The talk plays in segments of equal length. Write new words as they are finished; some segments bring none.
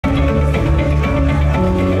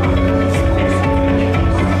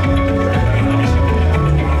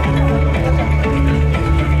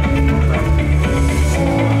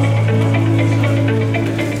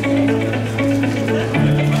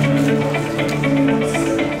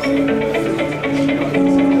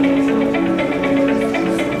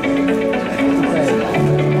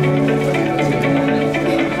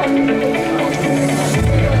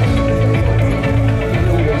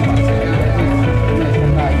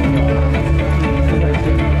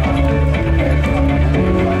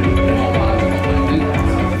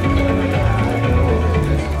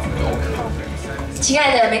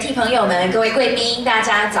朋友们、各位贵宾，大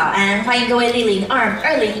家早安！欢迎各位莅临 ARM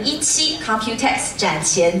 2017 Computex 展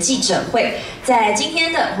前记者会。在今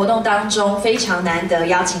天的活动当中，非常难得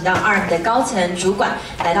邀请到 ARM 的高层主管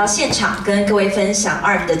来到现场，跟各位分享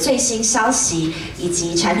ARM 的最新消息以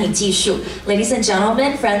及产品技术。Ladies and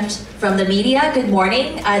gentlemen, from the media, good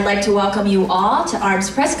morning. I'd like to welcome you all to ARM's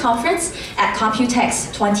press conference at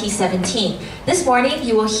Computex 2017. This morning,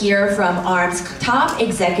 you will hear from ARM's top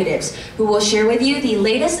executives who will share with you the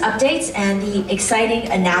latest updates and the exciting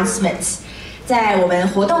announcements. 在我们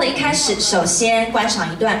活动的一开始，首先观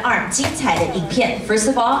赏一段 ARM 精彩的影片。First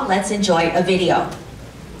of all, let's enjoy a video.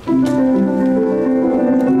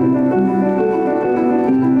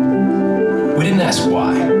 We didn't ask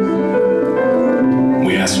why.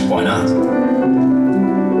 We asked why not.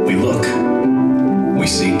 We look, we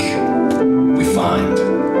seek, we find,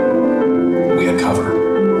 we uncover.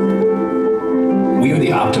 We are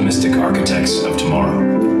the optimistic architects of tomorrow.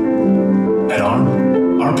 At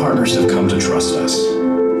ARM, our partners have come to trust us.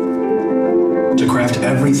 To craft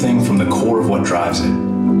everything from the core of what drives it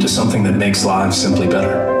to something that makes lives simply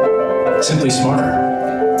better. Simply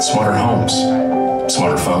smarter. Smarter homes.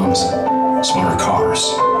 Smarter phones. Smarter cars.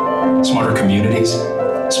 Smarter communities.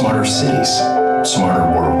 Smarter cities. Smarter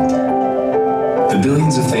world. The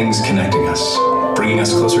billions of things connecting us, bringing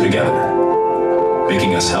us closer together,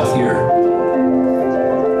 making us healthier,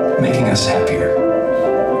 making us happier.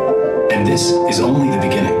 And this is only the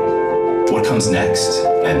beginning. What comes next,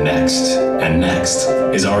 and next, and next,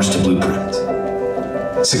 is ours to blueprint.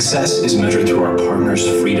 Success is measured through our partners'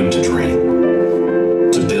 freedom to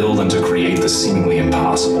dream, to build and to create the seemingly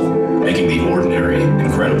impossible, making the ordinary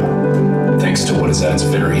incredible, thanks to what is at its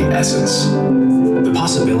very essence. The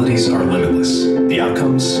possibilities are limitless. The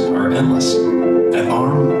outcomes are endless. At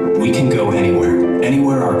ARM, we can go anywhere,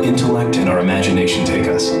 anywhere our intellect and our imagination take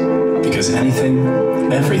us. Because anything,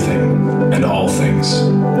 everything, and all things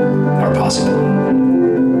are possible.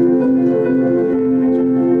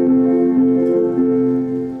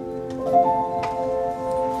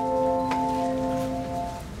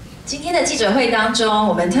 今天的记者会当中，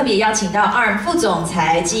我们特别邀请到 ARM 副总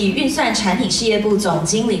裁及运算产品事业部总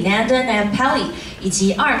经理 Nandan Nampally， 以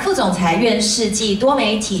及 ARM 副总裁院士及多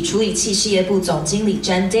媒体处理器事业部总经理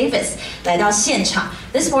G72 来到现场。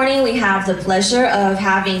This morning we have the pleasure of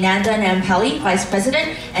having Nandan Nampally, Vice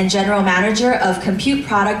President and General Manager of Compute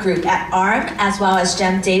Product Group at ARM, as well as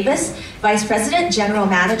G72, Vice President, General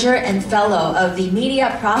Manager and Fellow of the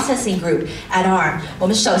Media Processing Group at ARM. 我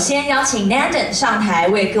们首先邀请 Nandan 上台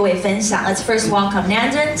为各位分享。Let's first welcome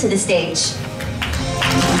Nandan to the stage.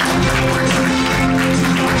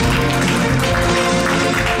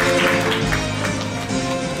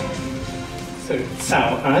 So,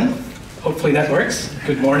 早安. Hopefully that works.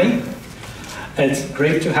 Good morning. It's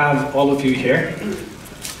great to have all of you here.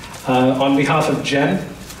 On behalf of Jen,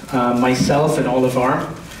 myself, and all of ARM,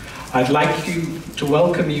 I'd like to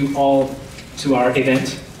welcome you all to our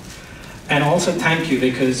event. And also thank you,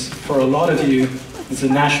 because for a lot of you, it's a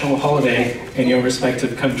national holiday in your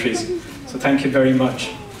respective countries. So thank you very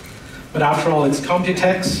much. But after all, it's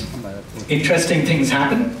Computex. Interesting things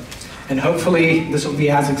happen. And hopefully this will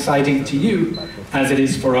be as exciting to you as it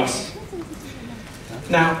is for us.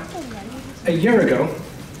 Now, a year ago,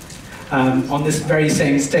 on this very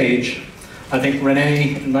same stage, I think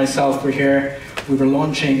Renee and myself were here. We were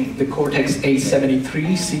launching the Cortex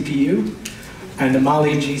A73 CPU and the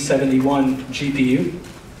Mali G71 GPU.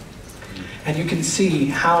 And you can see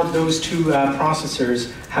how those two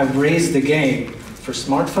processors have raised the game for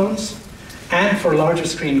smartphones and for larger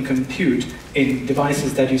screen compute in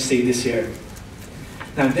devices that you see this year.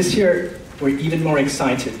 Now this year, we're even more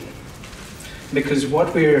excited because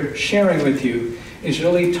what we're sharing with you is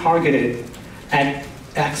really targeted at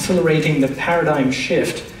accelerating the paradigm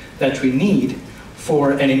shift that we need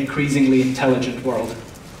for an increasingly intelligent world.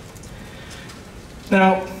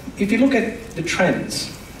 Now, if you look at the trends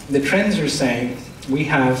are saying we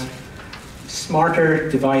have smarter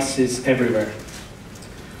devices everywhere,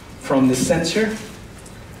 from the sensor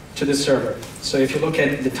to the server. So if you look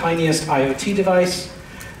at the tiniest IoT device,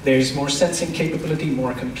 there's more sensing capability,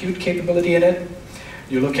 more compute capability in it.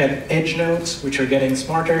 You look at edge nodes, which are getting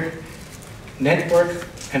smarter, network,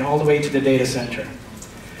 and all the way to the data center.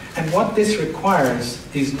 And what this requires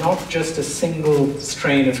is not just a single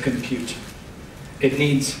strain of compute. It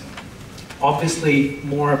needs, obviously,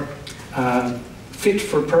 more fit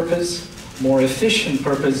for purpose, more efficient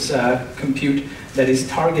purpose compute that is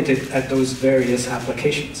targeted at those various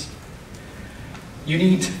applications. You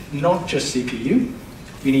need not just CPU,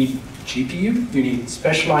 you need GPU, you need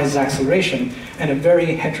specialized acceleration, and a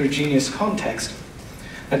very heterogeneous context.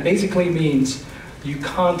 That basically means you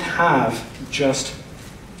can't have just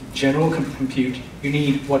general compute. You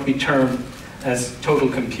need what we term as total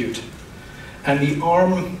compute. And the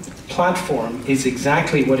ARM platform is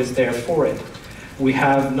exactly what is there for it. We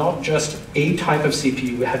have not just a type of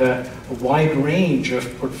CPU, we have a wide range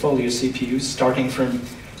of portfolio CPUs, starting from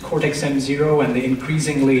Cortex M0 and the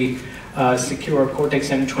increasingly secure Cortex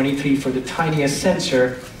M23 for the tiniest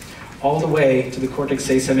sensor, all the way to the Cortex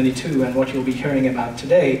A72 and what you'll be hearing about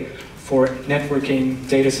today for networking,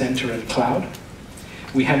 data center, and cloud.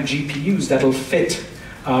 We have GPUs that'll fit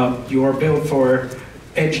your build for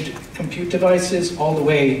edge compute devices all the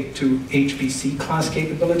way to HPC class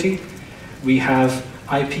capability. We have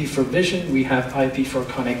IP for vision, we have IP for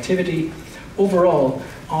connectivity. Overall,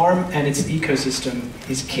 ARM and its ecosystem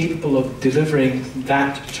is capable of delivering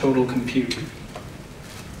that total compute.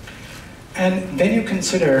 And then you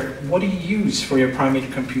consider, what do you use for your primary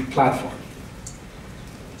compute platform?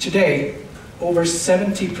 Today, over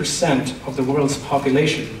 70% of the world's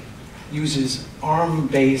population uses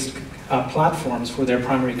ARM-based platforms for their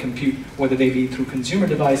primary compute, whether they be through consumer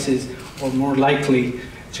devices or more likely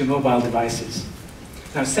to mobile devices.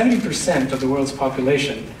 Now, 70% of the world's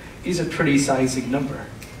population is a pretty sizing number.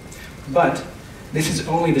 But this is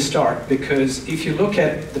only the start, because if you look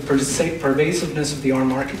at the pervasiveness of the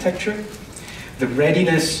ARM architecture, the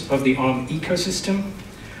readiness of the ARM ecosystem,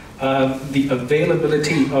 the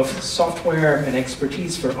availability of software and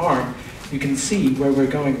expertise for ARM, you can see where we're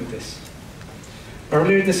going with this.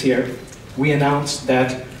 Earlier this year, we announced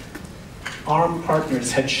that ARM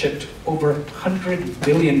partners had shipped over 100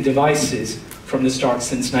 billion devices from the start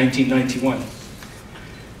since 1991.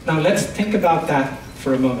 Now let's think about that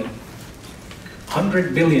for a moment.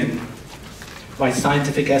 100 billion, by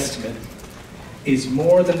scientific estimate, is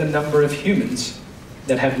more than the number of humans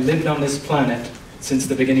that have lived on this planet since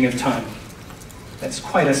the beginning of time. That's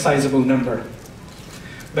quite a sizable number.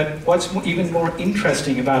 But what's even more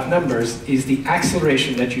interesting about numbers is the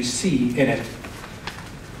acceleration that you see in it.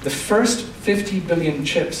 The first 50 billion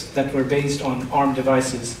chips that were based on ARM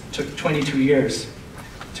devices took 22 years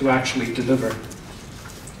to actually deliver.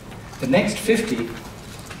 The next 50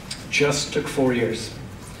 just took 4 years.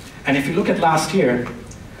 And if you look at last year,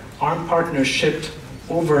 ARM partners shipped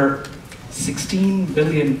over 16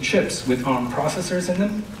 billion chips with ARM processors in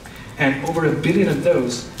them, and over 1 billion of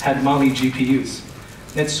those had Mali GPUs.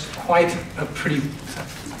 That's quite a pretty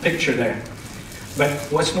picture there. But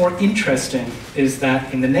what's more interesting is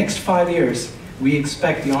that in the next 5 years, we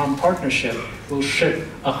expect the ARM partnership will ship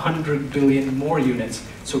 100 billion more units,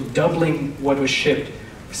 so doubling what was shipped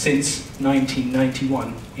since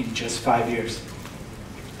 1991 in just 5 years.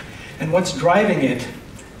 And what's driving it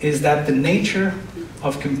is that the nature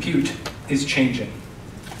of compute is changing.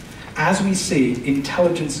 As we see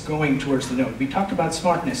intelligence going towards the node, we talked about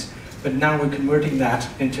smartness, but now we're converting that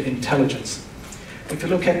into intelligence. If you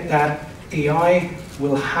look at that, AI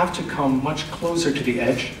will have to come much closer to the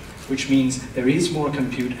edge, which means there is more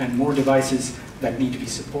compute and more devices that need to be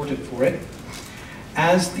supported for it.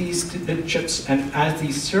 As these chips and as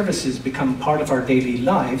these services become part of our daily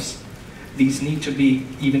lives, these need to be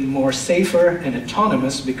even more safer and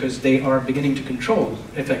autonomous, because they are beginning to control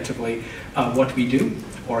effectively what we do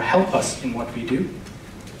or help us in what we do.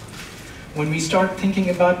 When we start thinking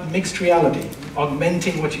about mixed reality,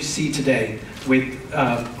 augmenting what you see today with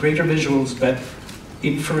greater visuals but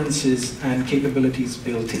inferences and capabilities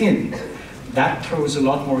built in, that throws a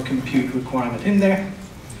lot more compute requirement in there.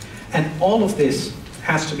 And all of this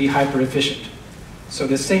has to be hyper efficient. So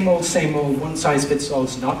the same old, one size fits all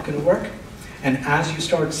is not going to work. And as you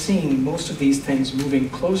start seeing most of these things moving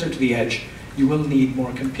closer to the edge, you will need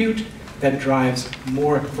more compute that drives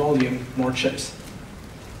more volume, more chips.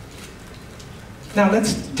 Now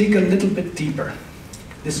let's dig a little bit deeper.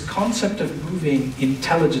 This concept of moving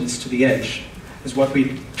intelligence to the edge is what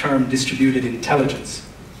we term distributed intelligence.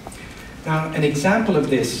 Now, an example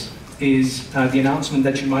of this is the announcement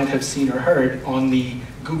that you might have seen or heard on the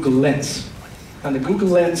Google Lens. And the Google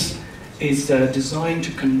Lens is designed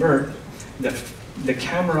to convert the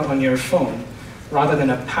camera on your phone, rather than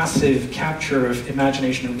a passive capture of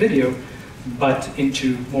imagination or video, but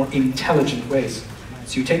into more intelligent ways.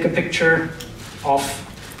 So you take a picture of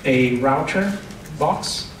a router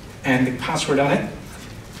box and the password on it.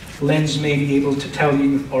 Lens may be able to tell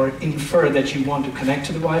you or infer that you want to connect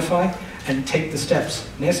to the Wi-Fi and take the steps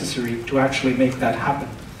necessary to actually make that happen.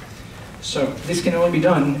 So this can only be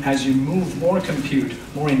done as you move more compute,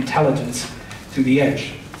 more intelligence to the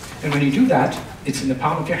edge. And when you do that, it's in the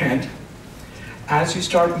palm of your hand. As you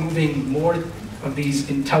start moving more of these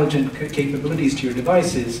intelligent capabilities to your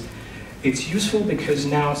devices, It's useful because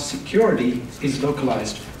now security is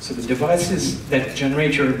localized. So the devices that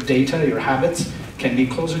generate your data, your habits, can be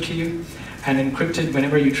closer to you and encrypted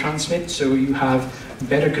whenever you transmit, so you have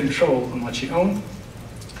better control on what you own.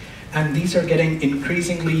 And these are getting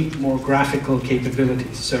increasingly more graphical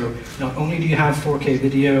capabilities. So not only do you have 4K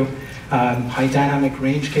video, high dynamic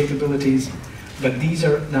range capabilities, but these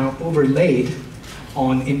are now overlaid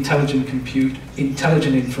on intelligent compute,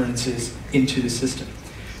 intelligent inferences into the system.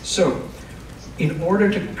 So in order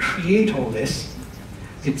to create all this,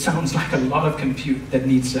 it sounds like a lot of compute that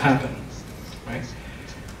needs to happen, right?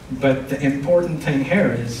 But the important thing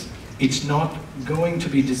here is it's not going to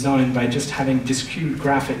be designed by just having discrete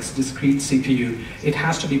graphics, discrete CPU. It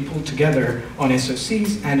has to be pulled together on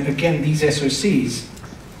SoCs, and again, these SoCs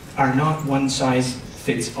are not one size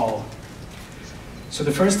fits all. So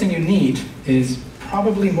the first thing you need is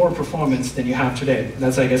probably more performance than you have today.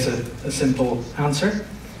 That's, I guess, a simple answer.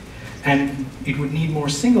 And it would need more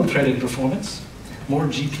single-threaded performance, more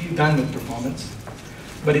GPU bandwidth performance,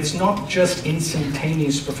 but it's not just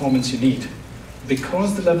instantaneous performance you need.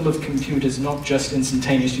 Because the level of compute is not just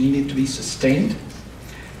instantaneous, you need it to be sustained,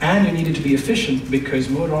 and you need it to be efficient, because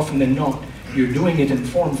more often than not, you're doing it in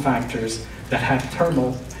form factors that have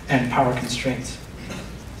thermal and power constraints.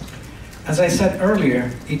 As I said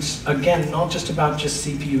earlier, it's again not just about just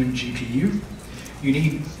CPU and GPU. You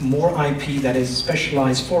need more IP that is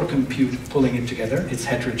specialized for compute, pulling it together. It's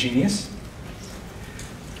heterogeneous.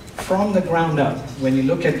 From the ground up, when you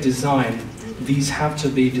look at design, these have to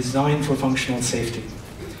be designed for functional safety.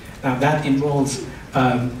 Now that involves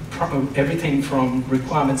everything from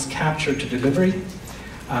requirements capture to delivery,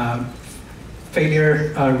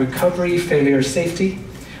 failure recovery, failure safety,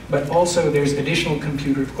 but also there's additional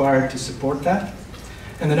compute required to support that.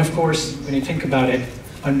 And then of course, when you think about it,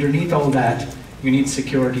 underneath all that, you need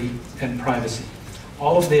security and privacy.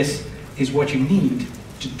 All of this is what you need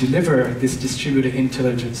to deliver this distributed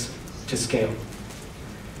intelligence to scale.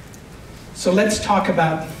 So let's talk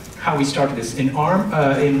about how we started this. In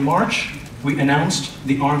March, we announced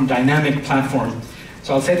the ARM Dynamiq platform.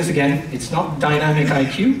 So I'll say this again, it's not Dynamiq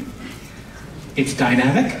IQ, it's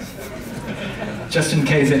Dynamiq, just in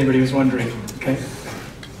case anybody was wondering, okay?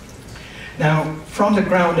 Now, from the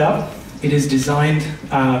ground up, it is designed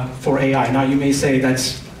for AI. Now you may say,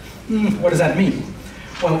 what does that mean?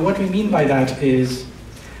 Well, what we mean by that is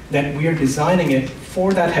that we are designing it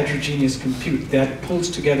for that heterogeneous compute that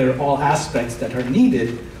pulls together all aspects that are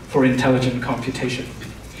needed for intelligent computation.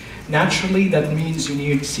 Naturally, that means you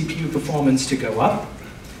need CPU performance to go up.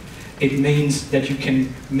 It means that you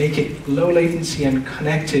can make it low latency and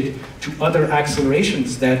connected to other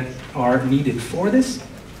accelerations that are needed for this.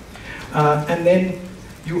 And then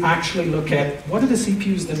you actually look at what do the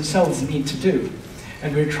CPUs themselves need to do.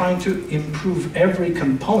 And we're trying to improve every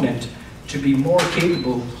component to be more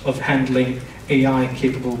capable of handling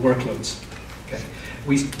AI-capable workloads. Okay.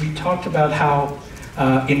 We talked about how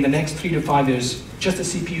in the next 3 to 5 years, just the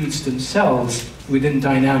CPUs themselves within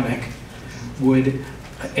Dynamiq would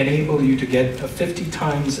enable you to get a 50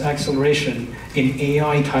 times acceleration in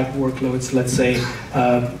AI-type workloads, let's say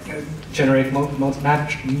generate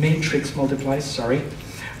matrix multiplies, sorry,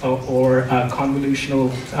 or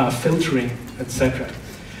convolutional filtering, etc.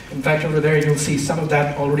 In fact, over there you'll see some of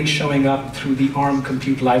that already showing up through the ARM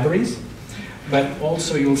compute libraries, but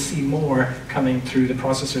also you'll see more coming through the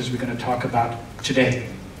processors we're going to talk about today.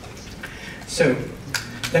 So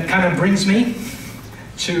that kind of brings me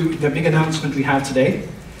to the big announcement we have today.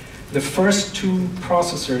 The first 2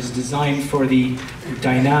 processors designed for the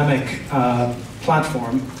Dynamiq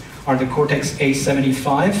platform are the Cortex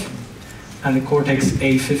A75 and the Cortex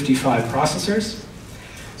A55 processors.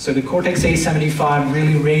 So the Cortex A75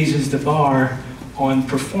 really raises the bar on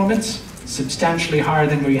performance, substantially higher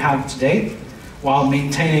than we have today, while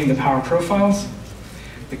maintaining the power profiles.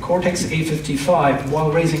 The Cortex A55,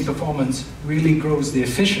 while raising performance, really grows the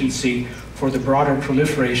efficiency for the broader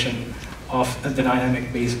proliferation of the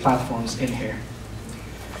Dynamiq-based platforms in here.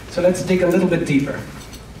 So let's dig a little bit deeper.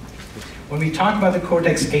 When we talk about the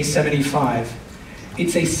Cortex A75,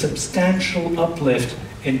 it's a substantial uplift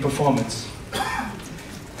in performance.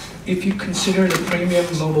 If you consider the premium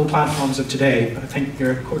mobile platforms of today, I think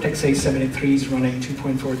your Cortex A73 is running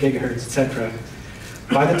 2.4 gigahertz, etc.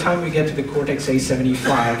 By the time we get to the Cortex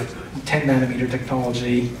A75, 10 nanometer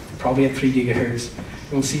technology, probably at 3 gigahertz,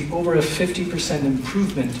 we'll see over a 50%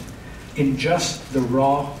 improvement in just the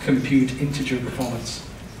raw compute integer performance.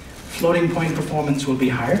 Floating point performance will be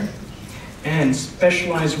higher, and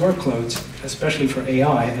specialized workloads, especially for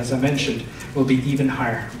AI, as I mentioned, will be even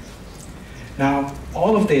higher. Now,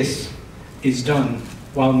 all of this is done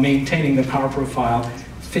while maintaining the power profile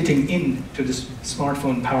fitting into the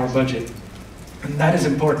smartphone power budget. And that is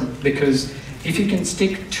important because if you can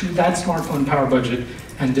stick to that smartphone power budget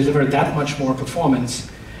and deliver that much more performance,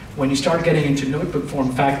 when you start getting into notebook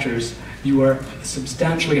form factors, you are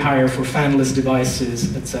substantially higher for fanless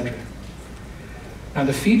devices, etc. Now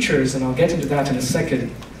the features, and I'll get into that in a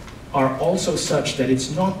second, are also such that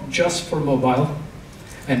it's not just for mobile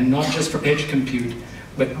and not just for edge compute,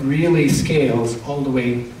 but really scales all the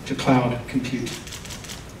way to cloud compute.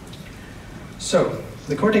 So,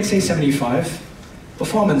 the Cortex A75,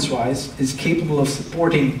 performance-wise, is capable of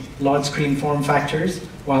supporting large screen form factors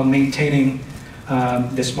while maintaining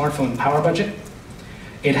the smartphone power budget.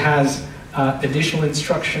 It has additional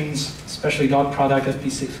instructions, especially dot product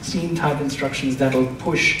FP16 type instructions that'll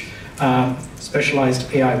push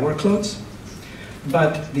specialized AI workloads.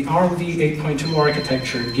 But the ARMv 8.2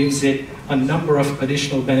 architecture gives it a number of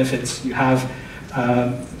additional benefits. You have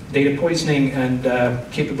data poisoning and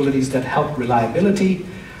capabilities that help reliability,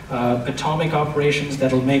 atomic operations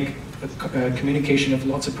that'll make communication of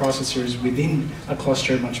lots of processors within a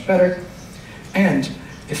cluster much better, and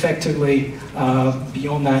effectively,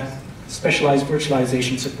 beyond that, specialized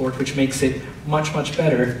virtualization support, which makes it much, much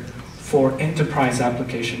better for enterprise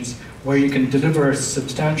applications, where you can deliver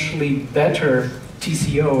substantially better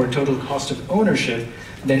TCO, or total cost of ownership,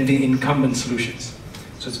 than the incumbent solutions.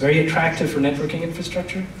 So it's very attractive for networking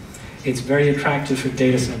infrastructure. It's very attractive for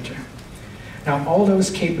data center. Now, all those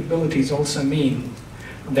capabilities also mean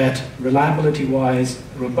that reliability-wise,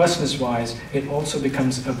 robustness-wise, it also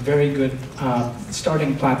becomes a very good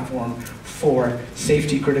starting platform for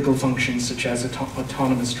safety-critical functions such as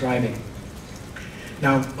autonomous driving.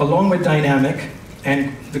 Now, along with Dynamiq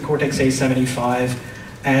and the Cortex A75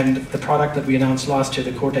 and the product that we announced last year,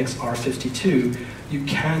 the Cortex R52, you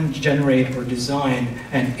can generate or design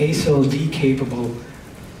an ASIL-D-capable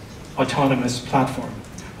autonomous platform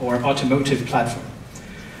or automotive platform.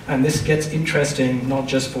 And this gets interesting not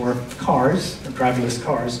just for cars, driverless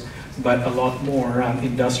cars, but a lot more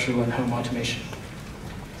industrial and home automation.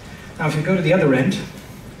 Now, if you go to the other end,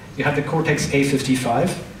 you have the Cortex A55,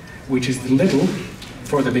 which is the little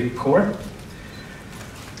for the big core.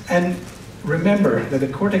 And remember that the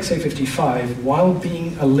Cortex A55, while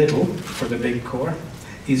being a little for the big core,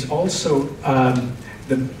 is also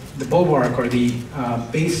the bulwark or the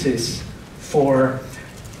basis for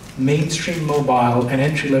mainstream mobile and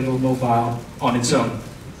entry-level mobile on its own.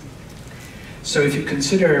 So if you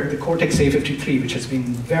consider the Cortex A53, which has been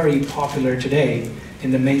very popular today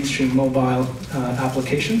in the mainstream mobile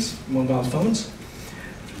applications, mobile phones,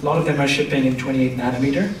 a lot of them are shipping in 28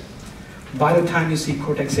 nanometer. By the time you see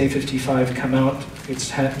Cortex A55 come out,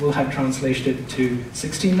 it will have translated to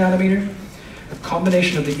 16 nanometer. A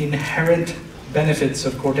combination of the inherent benefits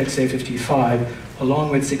of Cortex A55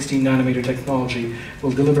 along with 16 nanometer technology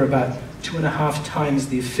will deliver about 2.5 times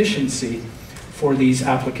the efficiency for these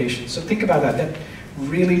applications. So think about that. That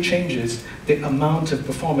really changes the amount of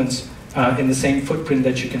performance in the same footprint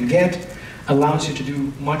that you can get, allows you to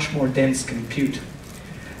do much more dense compute.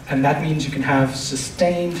 And that means you can have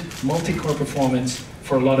sustained multi-core performance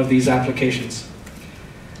for a lot of these applications.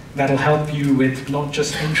 That'll help you with not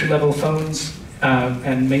just entry-level phones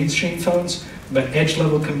and mainstream phones, but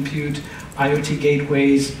edge-level compute, IoT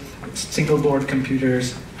gateways, single-board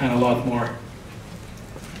computers, and a lot more.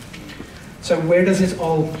 So where does it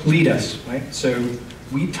all lead us, right? So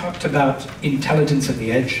we talked about intelligence at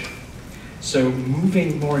the edge. So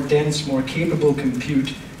moving more dense, more capable compute,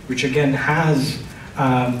 which again has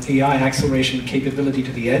AI acceleration capability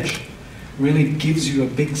to the edge, really gives you a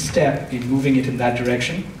big step in moving it in that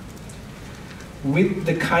direction. With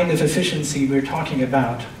the kind of efficiency we're talking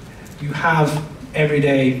about, you have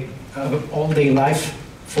everyday, all-day life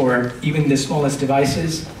for even the smallest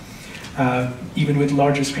devices, even with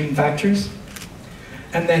larger screen factors.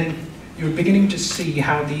 And then you're beginning to see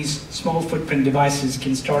how these small footprint devices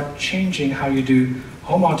can start changing how you do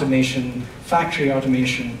home automation, factory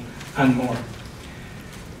automation, and more.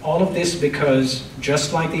 All of this because,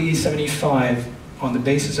 just like the A75, on the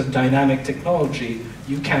basis of Dynamiq technology,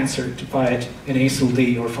 you can certify it in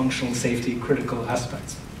ASIL-D or functional safety critical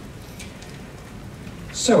aspects.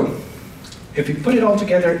 So, if you put it all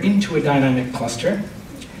together into a Dynamiq cluster,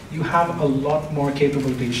 you have a lot more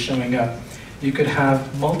capabilities showing up. You could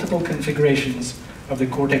have multiple configurations of the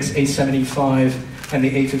Cortex A75 and the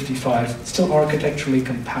A55, still architecturally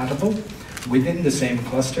compatible within the same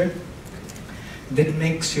cluster. That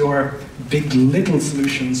makes your big little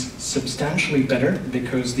solutions substantially better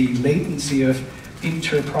because the latency of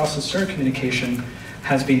inter-processor communication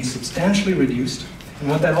has been substantially reduced. And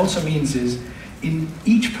what that also means is in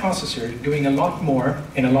each processor doing a lot more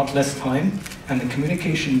in a lot less time, and the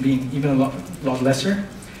communication being even a lot lesser,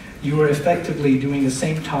 you are effectively doing the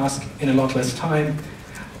same task in a lot less time.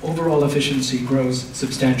 Overall efficiency grows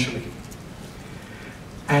substantially.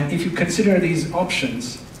 And if you consider these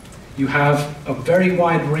options, you have a very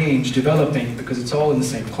wide range developing because it's all in the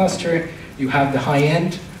same cluster. You have the high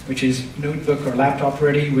end, which is notebook or laptop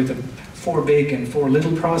ready with 4 big and 4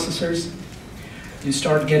 little processors. You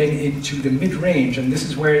start getting into the mid-range, and this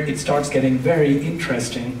is where it starts getting very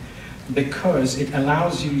interesting because it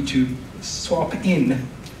allows you to swap in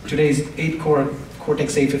today's 8-core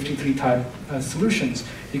Cortex A53 type solutions.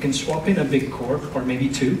 You can swap in a big core, or maybe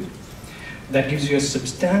 2. That gives you a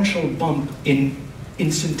substantial bump in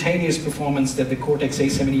instantaneous performance that the Cortex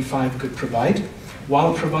A75 could provide,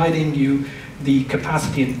 while providing you the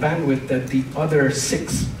capacity and bandwidth that the other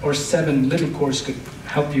 6 or 7 little cores could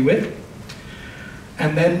help you with.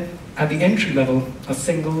 And then at the entry level, a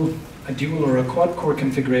single, a dual, or a quad core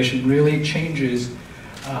configuration really changes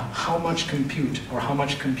how much compute or how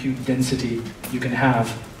much compute density you can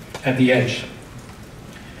have at the edge.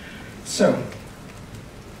 So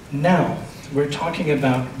now we're talking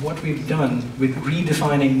about what we've done with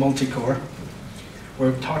redefining multi-core.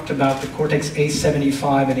 We've talked about the Cortex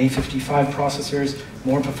A75 and A55 processors,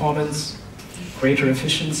 more performance, greater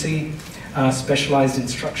efficiency, specialized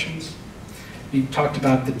instructions. We talked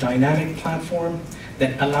about the Dynamiq platform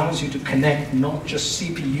that allows you to connect not just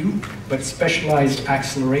CPU, but specialized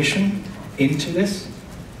acceleration into this,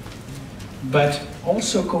 but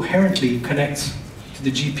also coherently connects to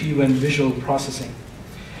the GPU and visual processing.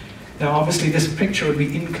 Now, obviously, this picture would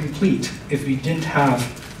be incomplete if we didn't have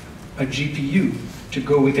a GPU to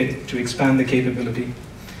go with it to expand the capability.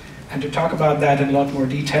 And to talk about that in a lot more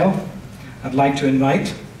detail, I'd like to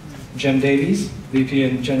invite Jem Davies, VP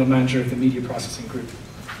and General Manager of the Media Processing Group.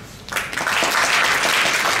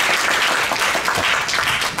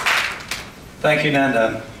 Thank you,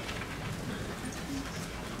 Nandan.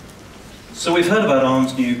 So we've heard about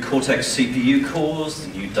ARM's new Cortex CPU cores,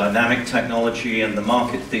 the new Dynamiq technology, and the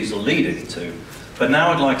market these are leading to. But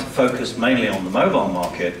now I'd like to focus mainly on the mobile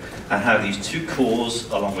market and how these 2 cores,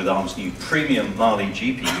 along with ARM's new premium Mali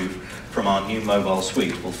GPU from our new mobile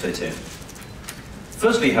suite, will fit in.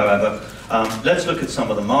 Firstly, however, let's look at some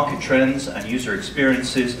of the market trends and user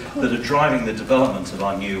experiences that are driving the development of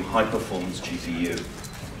our new high-performance GPU.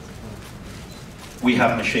 We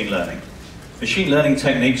have machine learning. Machine learning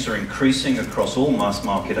techniques are increasing across all mass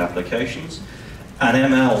market applications, and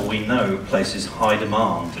ML, we know, places high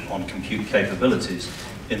demand on compute capabilities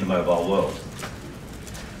in the mobile world.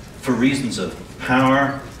 For reasons of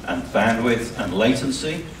power and bandwidth and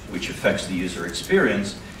latency, which affects the user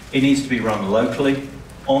experience, it needs to be run locally,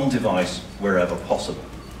 on device, wherever possible.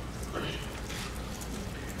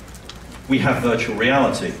 We have virtual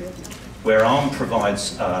reality, where ARM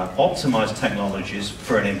provides optimized technologies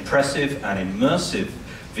for an impressive and immersive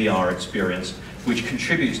VR experience, which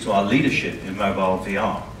contributes to our leadership in mobile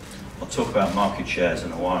VR. I'll talk about market shares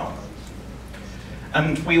in a while.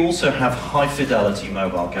 And we also have high-fidelity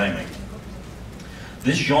mobile gaming.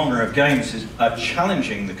 This genre of games is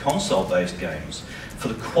challenging the console-based games for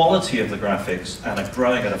the quality of the graphics and are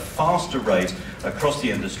growing at a faster rate across the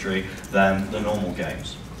industry than the normal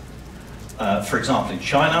games. For example, in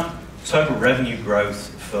China, total revenue growth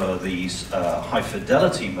for these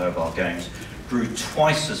high-fidelity mobile games grew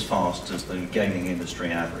twice as fast as the gaming industry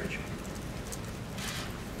average.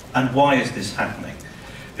 And why is this happening?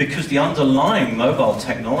 Because the underlying mobile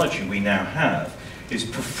technology we now have is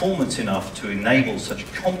performant enough to enable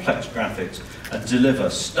such complex graphics and deliver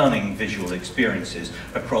stunning visual experiences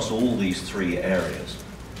across all these 3 areas.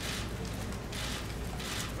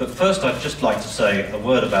 But first, I'd just like to say a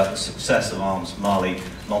word about the success of ARM's Mali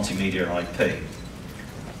multimedia IP.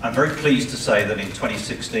 I'm very pleased to say that in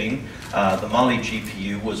 2016, the Mali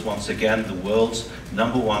GPU was once again the world's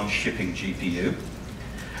 #1 shipping GPU.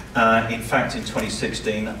 In fact, in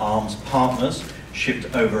 2016, ARM's partners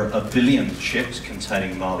shipped over 1 billion chips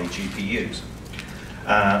containing Mali GPUs.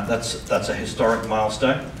 That's a historic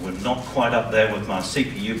milestone. We're not quite up there with my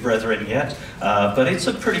CPU brethren yet, but it's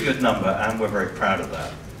a pretty good number, and we're very proud of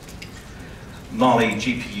that. Mali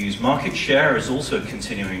GPU's market share is also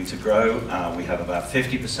continuing to grow. We have about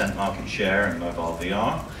 50% market share in mobile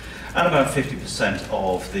VR, and about 50%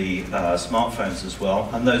 of the smartphones as well,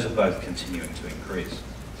 and those are both continuing to increase.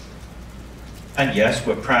 And yes,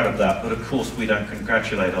 we're proud of that, but of course we don't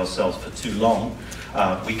congratulate ourselves for too long.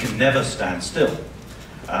 We can never stand still.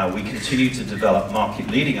 We continue to develop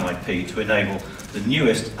market-leading IP to enable the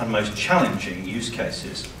newest and most challenging use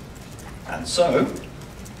cases. And so,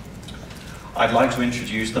 I'd like to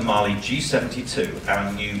introduce the Mali G72,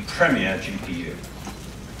 our new premier GPU.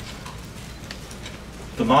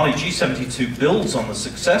 The Mali G72 builds on the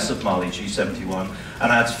success of Mali G71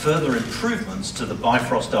 and adds further improvements to the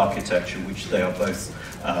Bifrost architecture, which they are both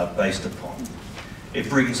based upon. It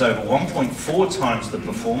brings over 1.4 times the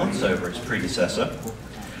performance over its predecessor,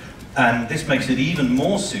 and this makes it even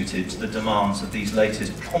more suited to the demands of these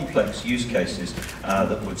latest complex use cases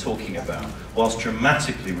that we're talking about, whilst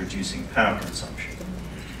dramatically reducing power consumption.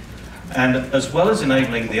 And as well as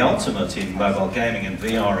enabling the ultimate in mobile gaming and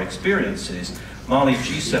VR experiences, Mali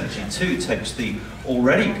G72 takes the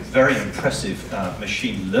already very impressive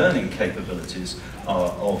machine learning capabilities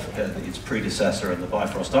of its predecessor and the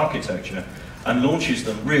Bifrost architecture and launches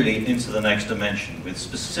them really into the next dimension with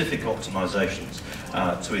specific optimizations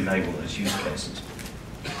to enable those use cases.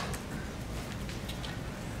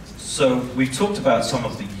 So we've talked about some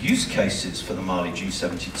of the use cases for the Mali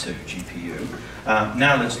G72 GPU.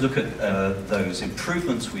 Now let's look at those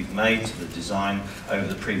improvements we've made to the design over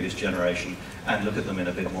the previous generation and look at them in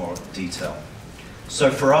a bit more detail.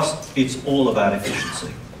 So for us, it's all about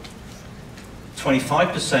efficiency.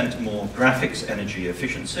 25% more graphics energy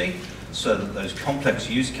efficiency so that those complex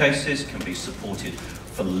use cases can be supported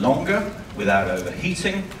for longer without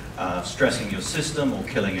overheating, stressing your system or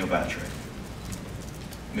killing your battery.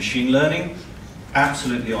 Machine learning,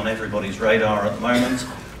 absolutely on everybody's radar at the moment.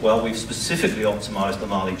 Well, we've specifically optimized the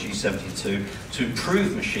Mali G72 to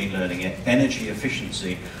improve machine learning energy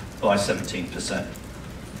efficiency by 17%.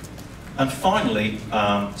 And finally,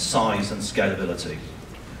 size and scalability.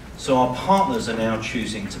 So our partners are now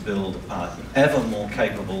choosing to build ever more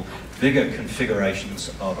capable, bigger configurations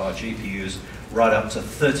of our GPUs, right up to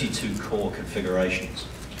 32 core configurations.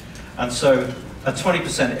 And so a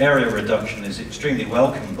 20% area reduction is extremely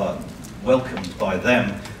welcomed by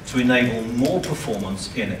them to enable more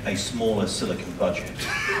performance in a smaller silicon budget,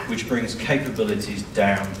 which brings capabilities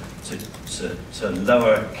down to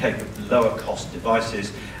lower cost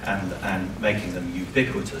devices and making them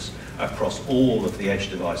ubiquitous across all of the edge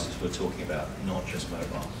devices we're talking about, not just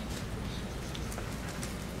mobile.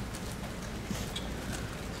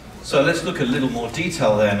 So let's look a little more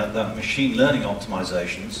detail then at the machine learning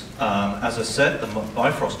optimizations. As I said, the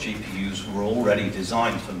Bifrost GPUs were already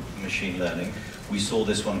designed for machine learning. We saw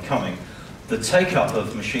this one coming. The take-up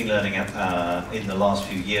of machine learning in the last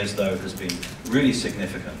few years, though, has been really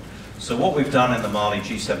significant. So what we've done in the Mali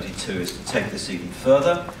G72 is to take this even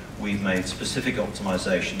further. We've made specific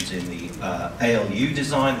optimizations in the ALU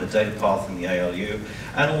design, the data path in the ALU,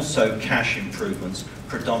 and also cache improvements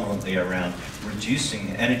predominantly around reducing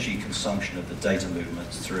energy consumption of the data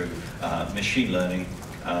movements through machine learning,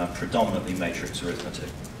 predominantly matrix arithmetic.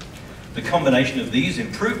 The combination of these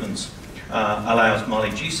improvements allows Mali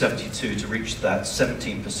G72 to reach that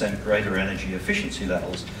 17% greater energy efficiency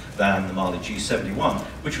levels than the Mali G71,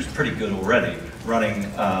 which was pretty good already,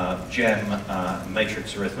 running GEM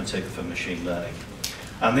matrix arithmetic for machine learning.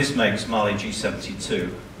 And this makes Mali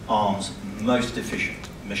G72 ARM's most efficient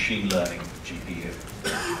machine learning GPU.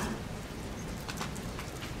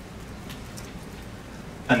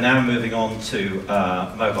 And now moving on to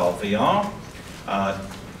mobile VR.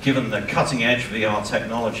 Given the cutting-edge VR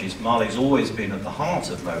technologies, Mali's always been at the heart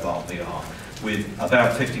of mobile VR, with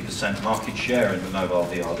about 50% market share in the mobile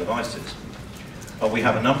VR devices. We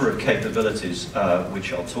have a number of capabilities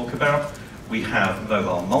which I'll talk about. We have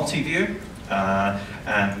mobile multi-view,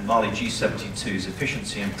 and Mali G72's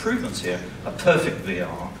efficiency improvements here are perfect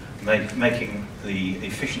VR, making the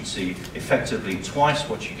efficiency effectively twice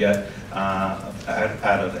what you get out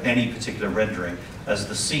of any particular rendering, as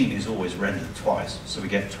the scene is always rendered twice, so we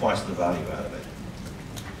get twice the value out of it.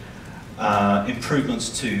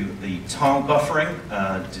 Improvements to the tile buffering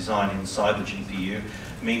design inside the GPU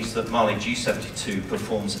means that Mali G72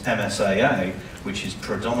 performs MSAA, which is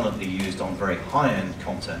predominantly used on very high-end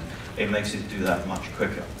content. It makes it do that much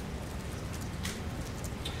quicker.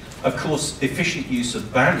 Of course, efficient use of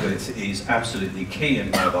bandwidth is absolutely key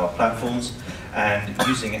in mobile platforms, and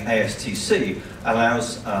using ASTC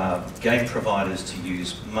allows game providers to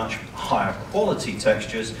use much higher quality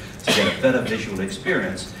textures to get a better visual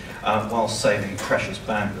experience while saving precious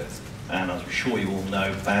bandwidth. And I'm sure you all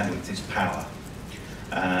know bandwidth is power.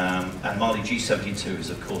 And Mali G72 is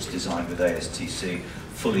of course designed with ASTC,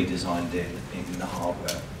 fully designed in the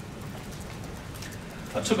hardware.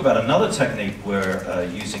 I'll talk about another technique we're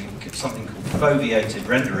using, something called foveated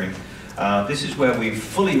rendering, This is where we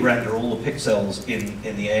fully render all the pixels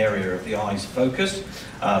in the area of the eye's focus,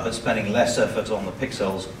 but spending less effort on the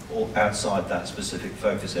pixels outside that specific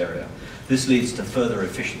focus area. This leads to further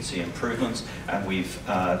efficiency improvements, and we've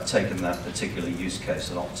taken that particular use case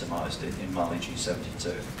and optimized it in Mali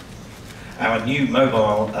G72. Our new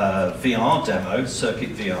mobile VR demo, Circuit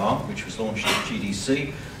VR, which was launched at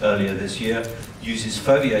GDC earlier this year, uses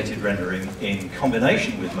foveated rendering in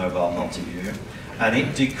combination with mobile multi-view, and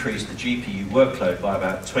it decreased the GPU workload by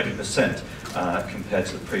about 20% compared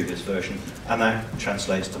to the previous version, and that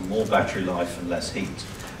translates to more battery life and less heat.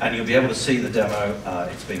 And you'll be able to see the demo.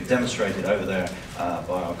 It's being demonstrated over there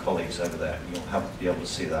by our colleagues over there. You'll be able to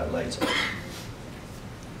see that later.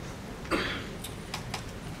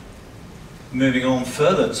 Moving on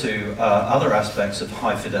further to other aspects of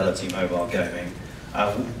high-fidelity mobile gaming,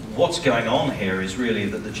 what's going on here is really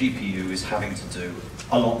that the GPU is having to do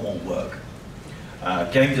a lot more work.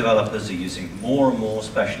 Game developers are using more and more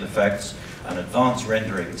special effects and advanced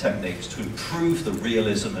rendering techniques to improve the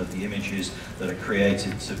realism of the images that are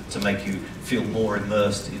created to make you feel more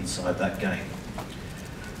immersed inside that game.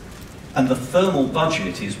 And the thermal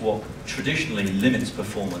budget is what traditionally limits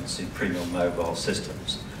performance in premium mobile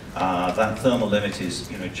systems. That thermal limit is,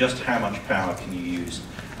 just how much power can you use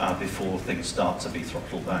before things start to be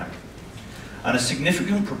throttled back. And a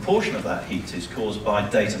significant proportion of that heat is caused by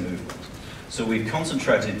data movement. So we've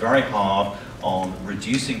concentrated very hard on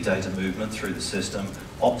reducing data movement through the system,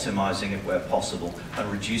 optimizing it where possible,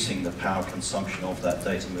 and reducing the power consumption of that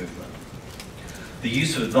data movement. The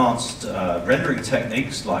use of advanced rendering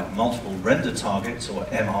techniques like multiple render targets, or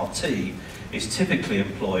MRT, is typically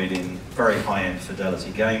employed in very high-end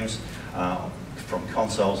fidelity games from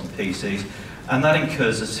consoles and PCs, and that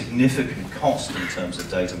incurs a significant cost in terms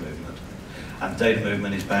of data movement. And data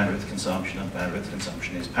movement is bandwidth consumption, and bandwidth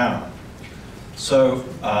consumption is power. So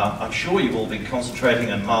I'm sure you've all been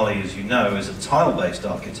concentrating on Mali, as you know, is a tile-based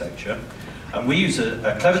architecture, and we use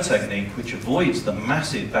a clever technique which avoids the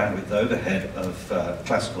massive bandwidth overhead of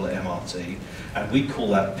classical MRT, and we call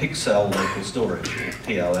that pixel local storage, or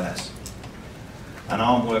PLS. And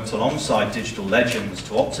ARM worked alongside Digital Legends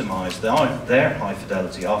to optimize their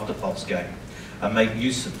high-fidelity after-pulse game and make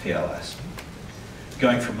use of PLS.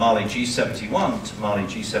 Going from Mali G71 to Mali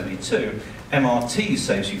G72, MRT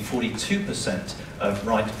saves you 42% of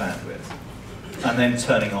write bandwidth. And then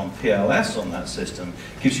turning on PLS on that system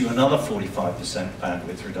gives you another 45%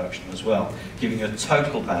 bandwidth reduction as well, giving you a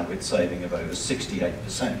total bandwidth saving of over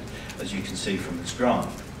 68%, as you can see from this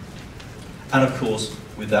graph. And of course,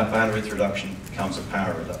 with that bandwidth reduction comes a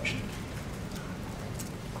power reduction.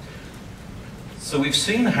 So we've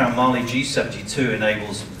seen how Mali G72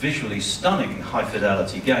 enables visually stunning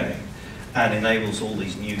high-fidelity gaming and enables all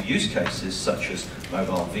these new use cases such as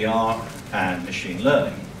mobile VR and machine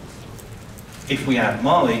learning. If we add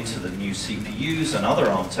Mali to the new CPUs and other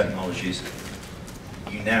ARM technologies,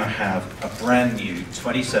 you now have a brand new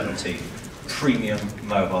 2017 premium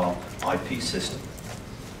mobile IP system.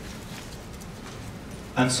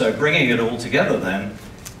 And so bringing it all together then,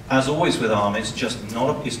 as always with ARM,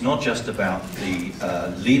 it's not just about the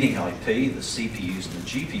leading IP, the CPUs and the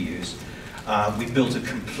GPUs. We've built a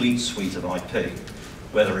complete suite of IP,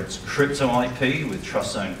 whether it's crypto IP with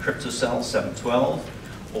TrustZone CryptoCell 712,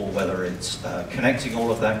 or whether it's connecting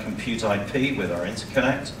all of that compute IP with our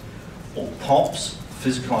interconnect, or POPs,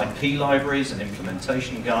 physical IP libraries and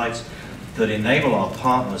implementation guides that enable our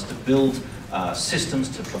partners to build systems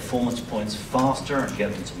to performance points faster and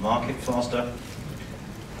get them to market faster.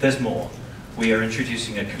 There's more. We are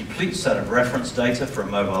introducing a complete set of reference data for a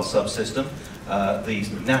mobile subsystem, the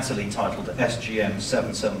nattily titled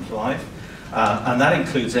SGM775, and that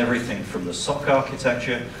includes everything from the SoC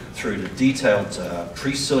architecture through to detailed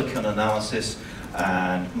pre-silicon analysis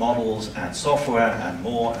and models and software and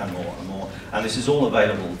more and more and more. And this is all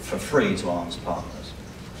available for free to ARM's partners.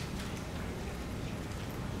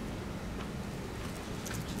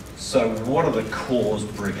 So what are the cores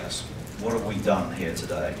bring us? What have we done here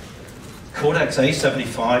today? Cortex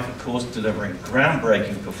A75, of course, delivering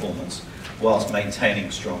groundbreaking performance whilst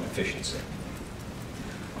maintaining strong efficiency.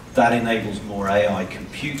 That enables more AI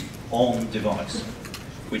compute on device,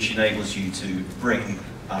 which enables you to bring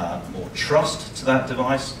more trust to that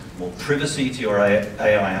device, more privacy to your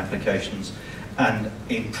AI applications, and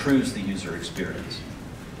improves the user experience.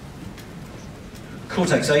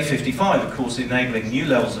 Cortex A55, of course, enabling new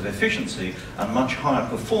levels of efficiency and much higher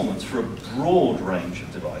performance for a broad range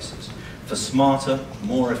of devices, for smarter,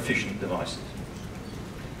 more efficient devices.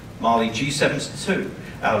 Mali G72,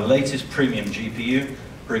 our latest premium GPU,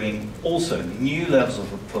 bringing also new levels of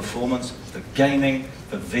performance for gaming,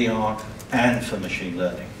 for VR, and for machine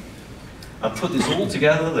learning. And put this all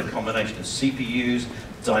together, the combination of CPUs,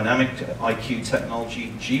 dynamic IQ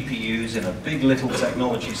technology, GPUs in a big little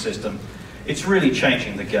technology system, it's really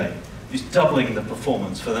changing the game. It's doubling the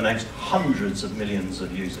performance for the next hundreds of millions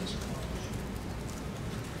of users.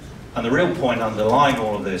 And the real point underlying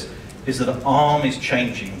all of this is that ARM is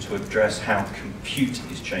changing to address how compute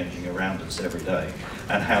is changing around us every day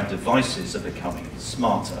and how devices are becoming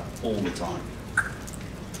smarter all the time.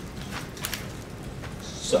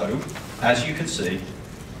 So, as you can see,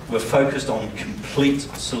 we're focused on complete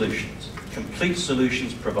solutions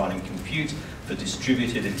providing compute for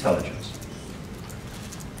distributed intelligence.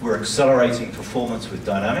 We're accelerating performance with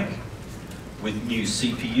Dynamiq, with new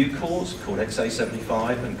CPU cores, Cortex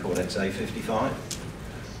A75 and Cortex A55.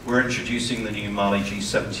 We're introducing the new Mali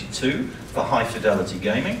G72 for high fidelity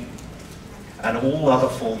gaming, and all other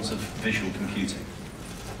forms of visual computing.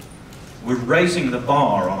 We're raising the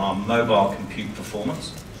bar on our mobile compute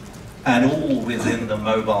performance, and all within the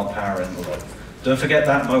mobile power envelope. Don't forget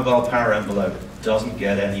that mobile power envelope doesn't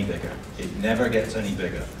get any bigger. It never gets any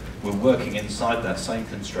bigger. We're working inside that same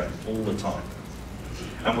constraint all the time.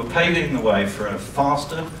 And we're paving the way for a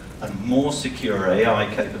faster and more secure AI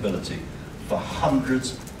capability for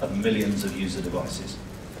hundreds of millions of user devices.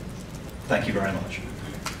 Thank you very much.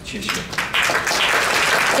 Cheers.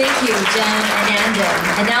 Thank you, Jen and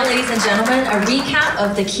Nandon. And now, ladies and gentlemen, a recap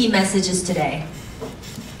of the key messages today.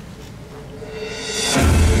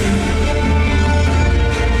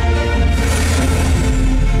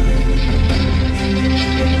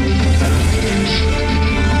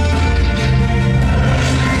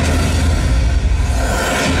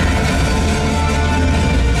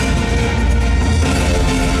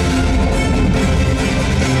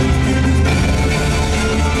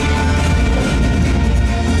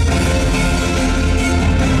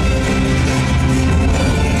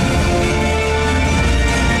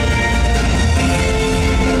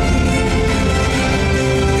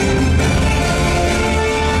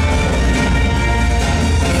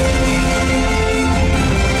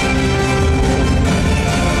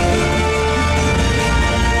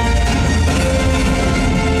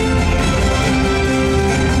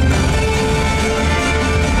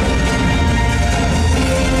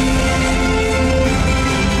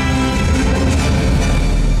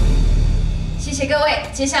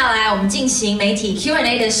接下来我们进行媒体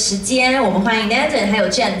Q&A 的时间，我们欢迎 Nandon 还有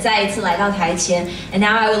Jen 再一次来到台前。And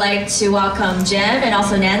now I would like to welcome Jen and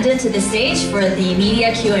also Nandon to the stage for the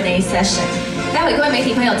media Q&A session. 待会各位媒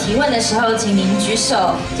体朋友提问的时候，请您举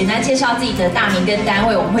手，简单介绍自己的大名跟单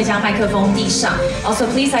位，我们会将麦克风递上。Also,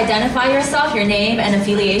 please identify yourself, your name and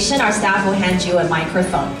affiliation. Our staff will hand you a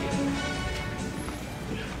microphone.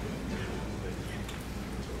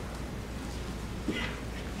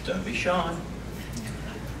 Don't be shy.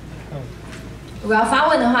 如果要发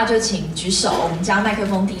问的话，就请举手，我们将麦克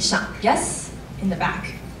风递上。Yes, in the back.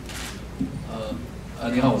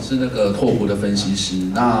 你好，我是那个拓扑的分析师。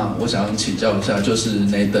那我想请教一下，就是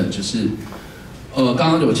Nathan， 就是刚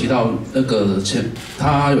刚有提到那个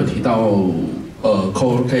他有提到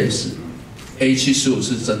Cortex A75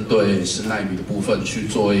是针对10奈米的部分去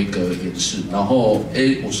做一个演示，然后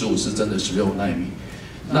A55是针对16奈米。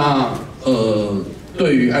那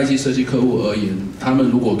对于 IC 设计客户而言，他们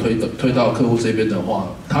如果推到客户这边的话，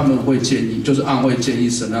他们会建议，就是ARM会建议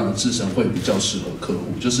什么样的制程会比较适合客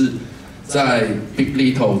户？就是在 Big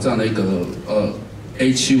Little 这样的一个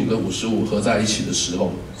A75跟55合在一起的时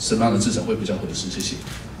候，什么样的制程会比较合适？谢谢。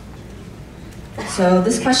So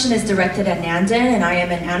this question is directed at Nandon, and I am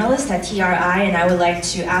an analyst at TRI, and I would like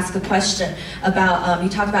to ask a question about, you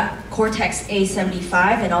talked about Cortex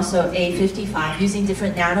A75 and also A55 using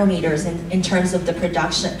different nanometers in terms of the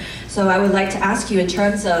production. So I would like to ask you, in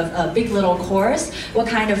terms of big little cores, what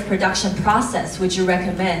kind of production process would you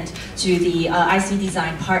recommend to the IC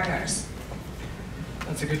design partners?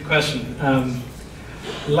 That's a good question.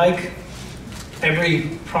 Like every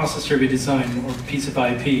processor we design or piece of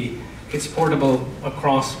IP, it's portable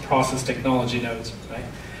across process technology nodes, right?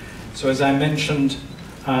 So as I mentioned,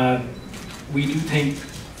 we do think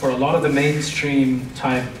for a lot of the mainstream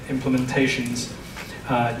type implementations,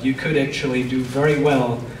 you could actually do very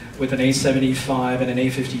well with an A75 and an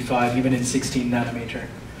A55, even in 16 nanometer.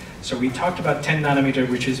 So we talked about 10 nanometer,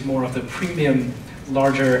 which is more of the premium,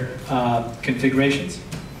 larger configurations.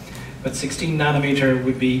 But 16 nanometer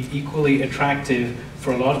would be equally attractive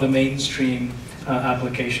for a lot of the mainstream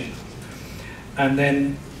applications. And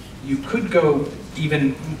then you could go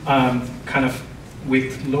even kind of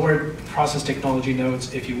with lower process technology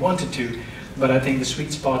nodes if you wanted to, but I think the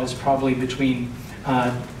sweet spot is probably between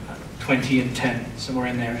 20 and 10, somewhere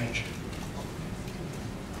in that range.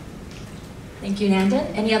 Thank you,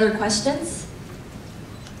 Nandan. Any other questions?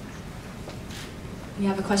 You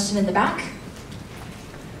have a question in the back?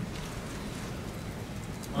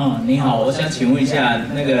 你好，我想请问一下，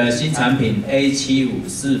那个新产品 A75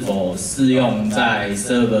是否适用在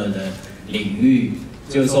server 的领域？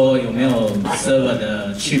就是说有没有 server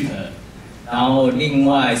的 chip？ 然后另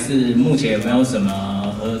外是目前有没有什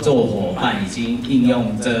么合作伙伴已经应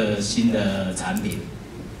用这新的产品？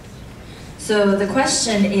 So the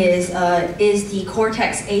question is the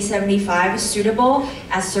Cortex A75 suitable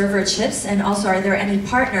as server chips? And also, are there any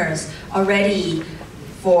partners already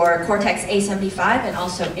for Cortex A75 and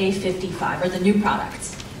also A55, or the new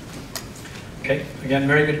products? Okay, again,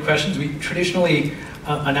 very good questions. We traditionally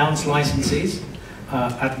announce licensees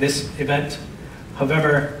at this event.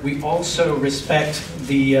 However, we also respect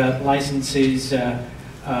the licensees'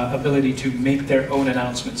 ability to make their own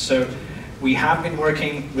announcements. So we have been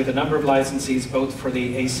working with a number of licensees, both for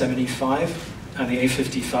the A75 and the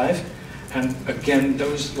A55. And again,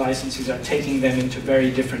 those licensees are taking them into very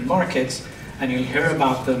different markets, and you'll hear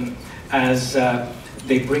about them as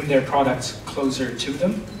they bring their products closer to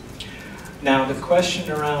them. Now, the question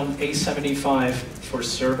around A75 for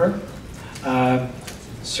server,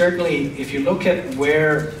 certainly if you look at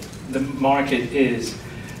where the market is,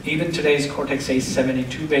 even today's Cortex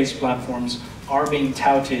A72 based platforms are being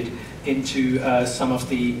touted into some of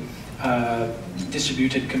the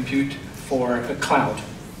distributed compute for a cloud.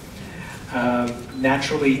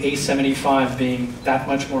 Naturally, A75 being that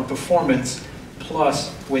much more performance,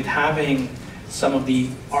 plus with having some of the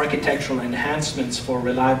architectural enhancements for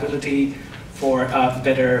reliability, for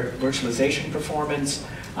better virtualization performance,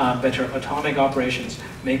 better atomic operations,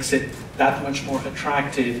 makes it that much more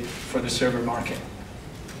attractive for the server market.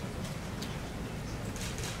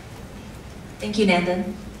 Thank you,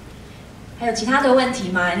 Nandan. 还有其他的问题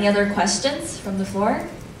吗？ Any other questions from the floor?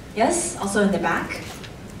 Yes, also in the back.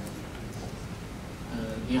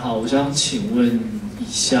 你好，我想请问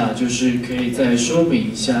一下，就是可以再说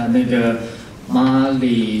明一下那个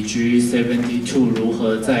Mali G72 如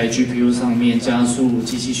何在 GPU 上面加速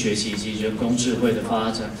机器学习以及人工智慧的发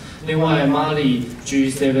展。另外 ，Mali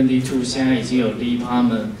G72 现在已经有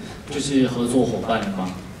department 就是合作伙伴了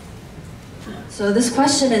吗？ So this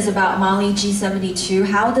question is about Mali G72.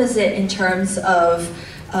 How does it, in terms of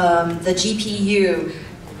the GPU,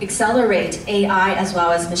 accelerate AI as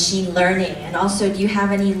well as machine learning? And also, do you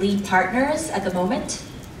have any lead partners at the moment?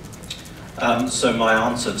 So my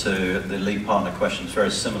answer to the lead partner question is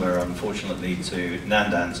very similar, unfortunately, to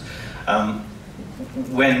Nandan's.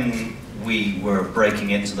 When we were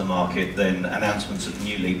breaking into the market, then announcements of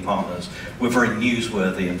new lead partners were very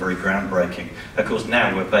newsworthy and very groundbreaking. Of course,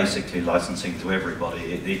 now we're basically licensing to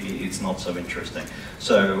everybody. It's not so interesting.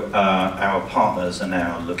 So our partners are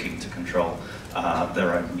now looking to control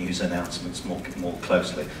their own news announcements more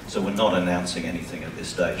closely. So we're not announcing anything at this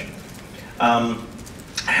stage.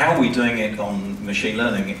 How we're doing it on machine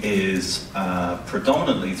learning is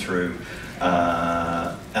predominantly through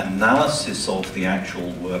analysis of the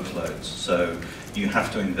actual workloads. So you have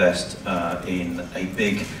to invest in a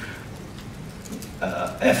big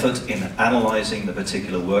effort in analyzing the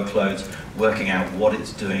particular workloads, working out what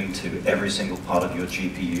it's doing to every single part of your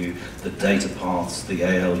GPU, the data paths, the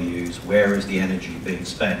ALUs, where is the energy being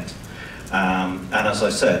spent. And as I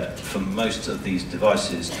said, for most of these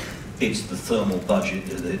devices, it's the thermal budget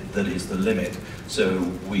that is the limit. So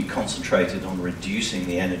we concentrated on reducing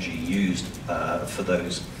the energy used for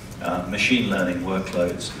those machine learning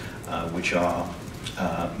workloads, which are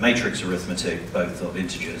matrix arithmetic, both of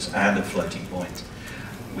integers and of floating point.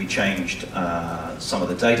 We changed some of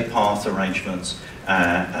the data path arrangements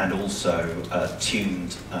and also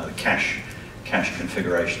tuned cache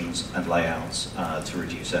configurations and layouts to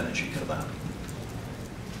reduce energy for that.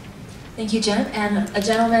 Thank you, Jen. And a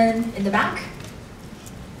gentleman in the back.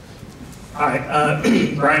 Hi,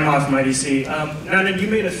 Brian Hoff from IDC. Nandan, you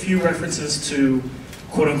made a few references to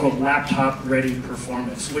quote-unquote laptop-ready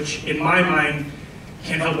performance, which in my mind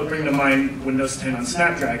can't help but bring to mind Windows 10 on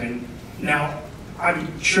Snapdragon. Now,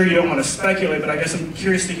 I'm sure you don't want to speculate, but I guess I'm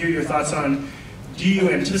curious to hear your thoughts on, do you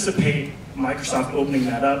anticipate Microsoft opening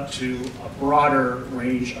that up to a broader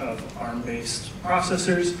range of ARM-based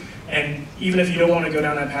processors? And even if you don't want to go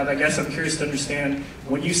down that path, I guess I'm curious to understand,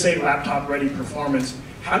 when you say laptop-ready performance,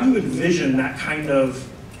 how do you envision that kind of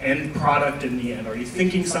end product in the end? Are you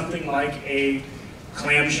thinking something like a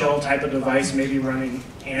clamshell type of device, maybe running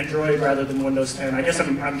Android rather than Windows 10? I guess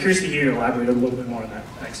I'm curious to hear you elaborate a little bit more on that.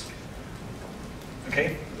 Thanks.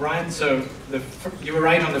 Okay, Brian, so you were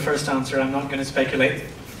right on the first answer. I'm not going to speculate.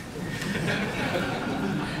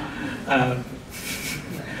 On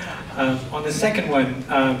the second one,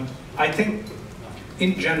 I think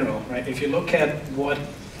in general, right, if you look at what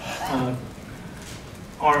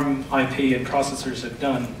ARM IP and processors have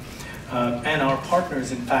done, and our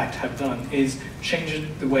partners, in fact, have done, is change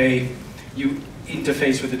the way you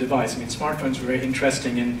interface with the device. I mean, smartphones were very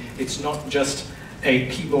interesting, and it's not just a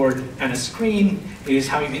keyboard and a screen, it is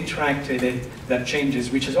how you interact with it that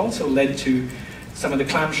changes, which has also led to some of the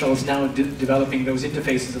clamshells now developing those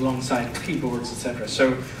interfaces alongside keyboards, etc.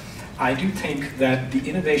 So I do think that the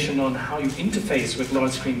innovation on how you interface with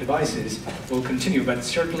large screen devices will continue, but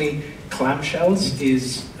certainly clamshells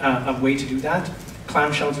is a way to do that.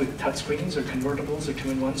 Clamshells with touchscreens or convertibles or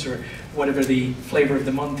 2-in-1s or whatever the flavor of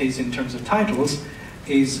the month is in terms of titles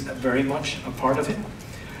is very much a part of it.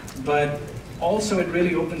 But also it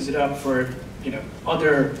really opens it up for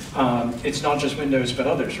other, it's not just Windows but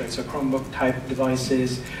others, right? So Chromebook type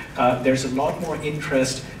devices, there's a lot more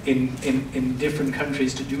interest in different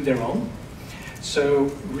countries to do their own.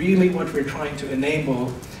 So really what we're trying to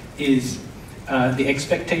enable is the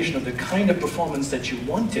expectation of the kind of performance that you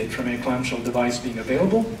wanted from a clamshell device being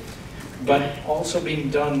available, but also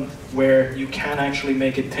being done where you can actually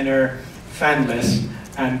make it thinner, fanless,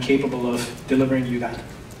 and capable of delivering you that.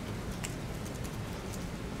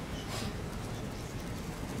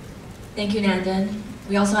 Thank you, Nandan.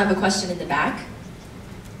 We also have a question in the back.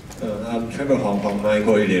 I'm Trevor Hong from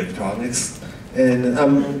Micro Electronics, and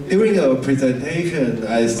during a presentation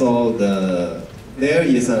I saw there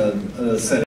is a